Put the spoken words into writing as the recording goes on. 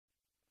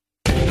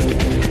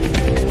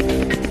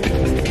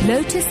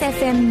Lotus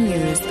FM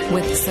News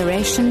with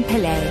Sureshan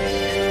Pillay.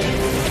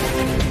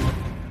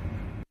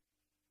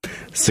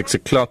 6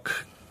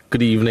 o'clock.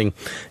 Good evening.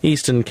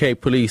 Eastern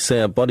Cape Police say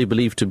a body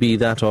believed to be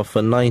that of a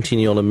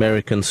 19-year-old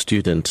American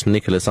student,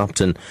 Nicholas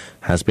Upton,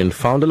 has been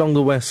found along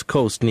the west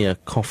coast near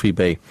Coffee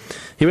Bay.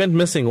 He went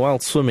missing while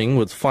swimming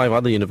with 5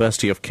 other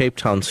University of Cape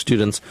Town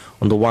students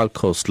on the Wild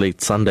Coast late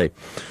Sunday.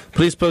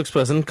 Police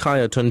spokesperson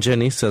Kaya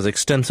Tonjeni says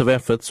extensive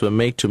efforts were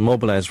made to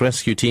mobilize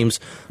rescue teams,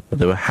 but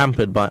they were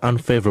hampered by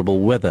unfavorable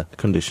weather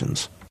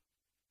conditions.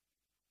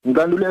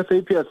 Ngandule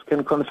SAPS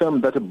can confirm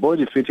that a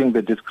body fitting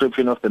the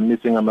description of the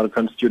missing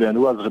American student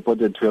who was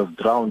reported to have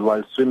drowned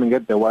while swimming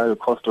at the Wild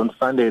Coast on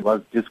Sunday was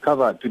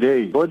discovered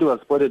today. The body was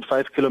spotted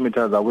 5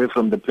 kilometers away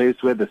from the place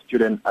where the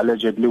student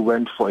allegedly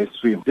went for a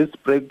swim. This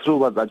breakthrough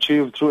was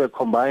achieved through a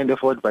combined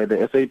effort by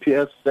the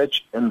SAPS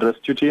search and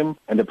rescue team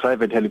and a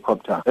private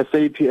helicopter.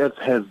 SAPS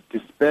has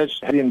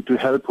dispatched in to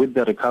help with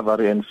the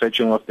recovery and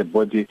fetching of the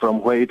body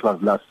from where it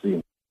was last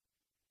seen.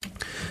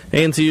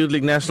 ANC Youth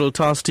League National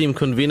Task Team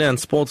convener and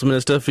Sports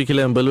Minister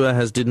Fikile Mbalula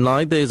has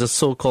denied there is a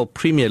so-called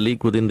Premier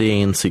League within the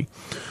ANC.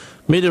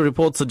 Media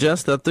reports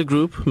suggest that the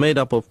group, made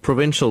up of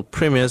provincial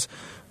premiers,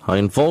 are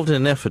involved in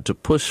an effort to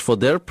push for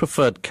their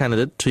preferred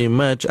candidate to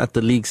emerge at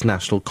the league's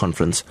national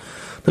conference.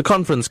 The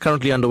conference,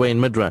 currently underway in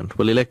Midrand,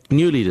 will elect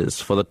new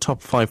leaders for the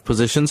top 5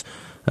 positions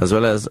as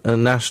well as a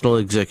national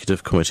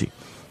executive committee.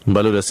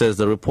 Mbalula says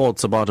the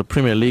reports about a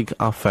Premier League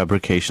are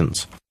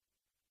fabrications.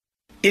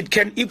 It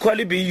can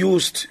equally be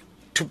used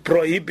to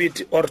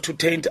prohibit or to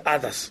taint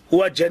others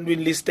who are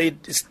genuinely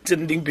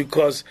standing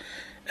because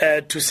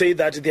to say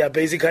that they are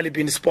basically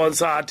being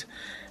sponsored,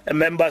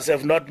 members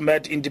have not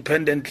met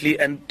independently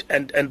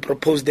and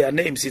proposed their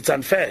names. It's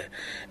unfair.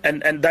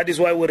 And that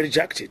is why we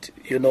reject it,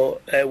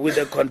 with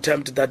the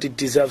contempt that it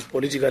deserves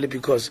politically,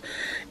 because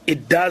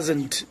it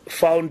doesn't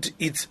found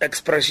its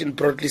expression,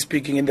 broadly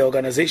speaking, in the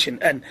organization.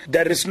 And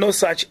there is no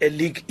such a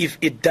league, if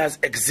it does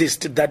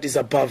exist, that is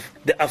above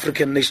the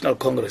African National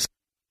Congress.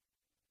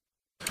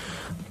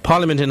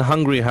 Parliament in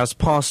Hungary has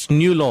passed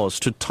new laws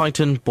to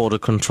tighten border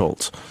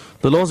controls.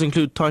 The laws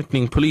include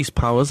tightening police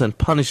powers and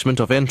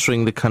punishment of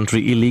entering the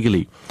country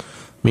illegally.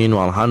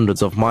 Meanwhile,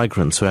 hundreds of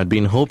migrants who had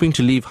been hoping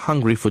to leave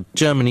Hungary for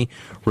Germany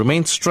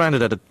remain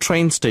stranded at a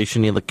train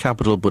station near the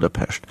capital,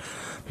 Budapest.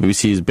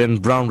 BBC's Ben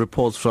Brown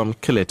reports from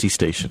Kileti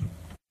Station.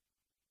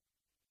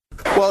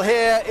 Well,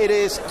 here it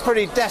is a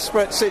pretty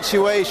desperate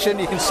situation.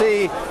 You can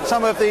see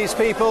some of these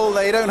people,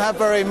 they don't have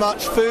very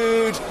much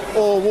food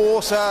or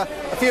water.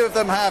 A few of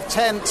them have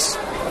tents,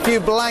 a few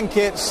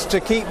blankets to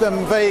keep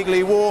them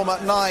vaguely warm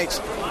at night.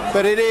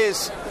 But it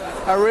is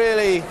a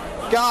really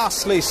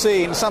ghastly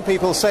scene. Some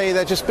people say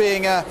they're just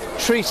being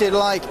treated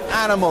like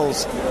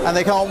animals and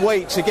they can't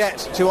wait to get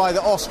to either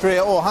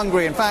Austria or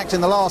Hungary. In fact,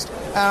 in the last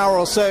hour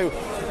or so,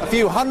 a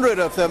few hundred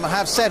of them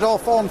have set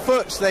off on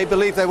foot. They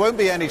believe there won't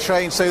be any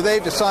trains, so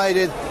they've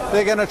decided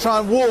they're going to try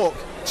and walk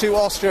to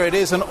Austria. It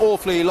is an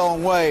awfully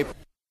long way.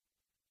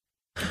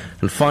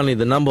 And finally,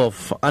 the number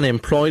of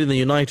unemployed in the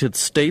United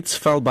States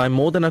fell by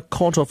more than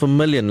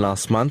 250,000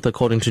 last month,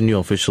 according to new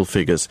official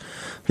figures.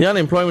 The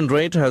unemployment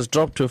rate has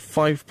dropped to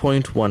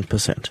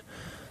 5.1%.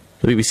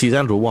 The BBC's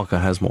Andrew Walker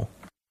has more.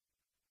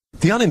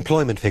 The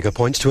unemployment figure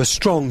points to a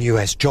strong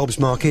US jobs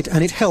market,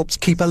 and it helps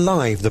keep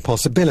alive the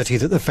possibility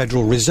that the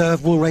Federal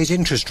Reserve will raise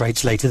interest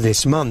rates later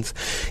this month.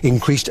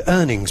 Increased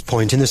earnings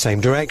point in the same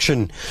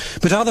direction.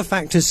 But other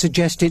factors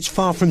suggest it's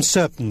far from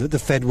certain that the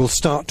Fed will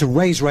start to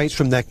raise rates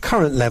from their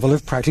current level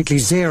of practically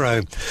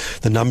zero.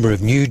 The number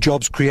of new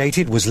jobs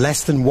created was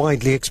less than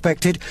widely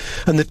expected,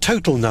 and the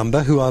total number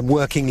who are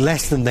working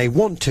less than they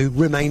want to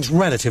remains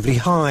relatively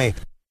high.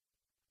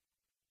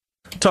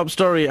 Top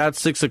story at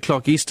 6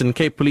 o'clock. Eastern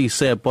Cape Police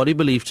say a body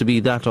believed to be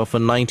that of a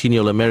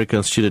 19-year-old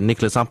American student,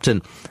 Nicholas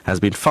Upton, has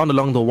been found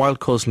along the Wild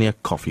Coast near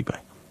Coffee Bay.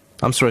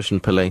 I'm Sureshan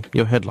Pillay.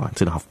 Your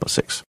headlines in 6:30.